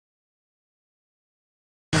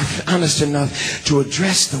honest enough to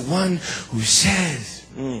address the one who says,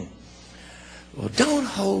 well, don't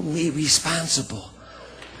hold me responsible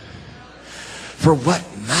for what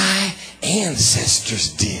my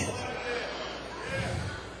ancestors did.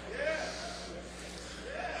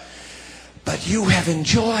 But you have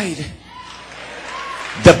enjoyed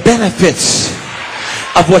the benefits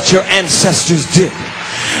of what your ancestors did.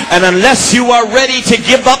 And unless you are ready to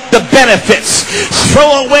give up the benefits,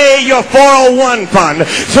 throw away your 401 fund,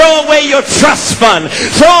 throw away your trust fund,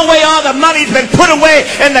 throw away all the money's been put away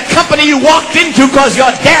in the company you walked into because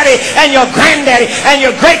your daddy and your granddaddy and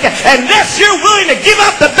your great-dad, unless you're willing to give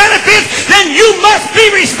up the benefits, then you must be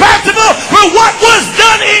responsible for what was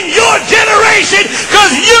done in your generation,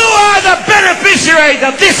 because you are the beneficiaries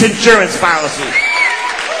of this insurance policy.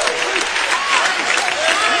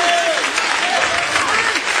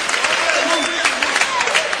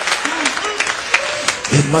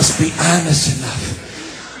 It must be honest enough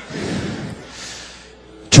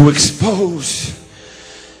to expose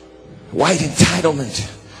white entitlement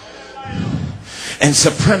and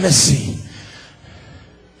supremacy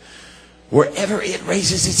wherever it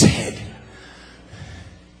raises its head.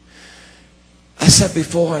 I said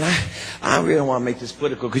before, and I really don't want to make this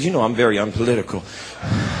political because you know I'm very unpolitical.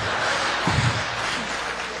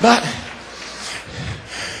 But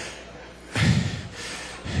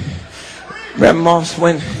Reverend Moss,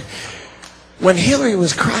 when Hillary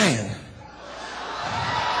was crying,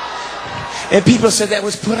 and people said that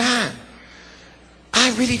was put on,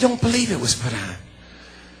 I really don't believe it was put on.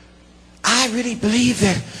 I really believe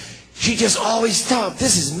that she just always thought,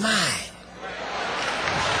 this is mine.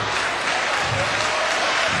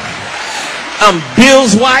 I'm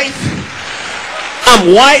Bill's wife.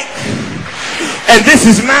 I'm white. And this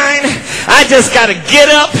is mine. I just got to get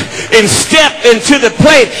up and step into the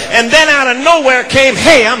plate. And then out of nowhere came,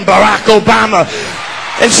 hey, I'm Barack Obama.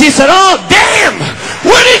 And she said, oh, damn,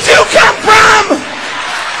 where did you come from?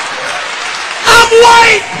 I'm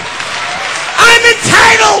white. I'm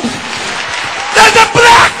entitled. There's a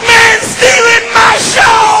black man stealing my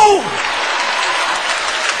show.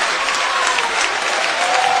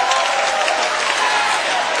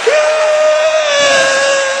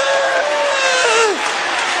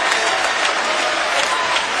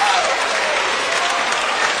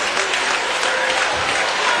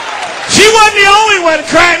 She wasn't the only one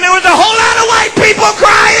crying. There was a whole lot of white people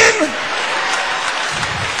crying.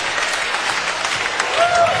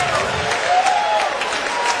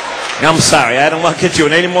 I'm sorry. I don't want to get you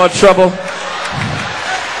in any more trouble.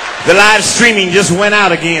 The live streaming just went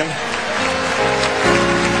out again.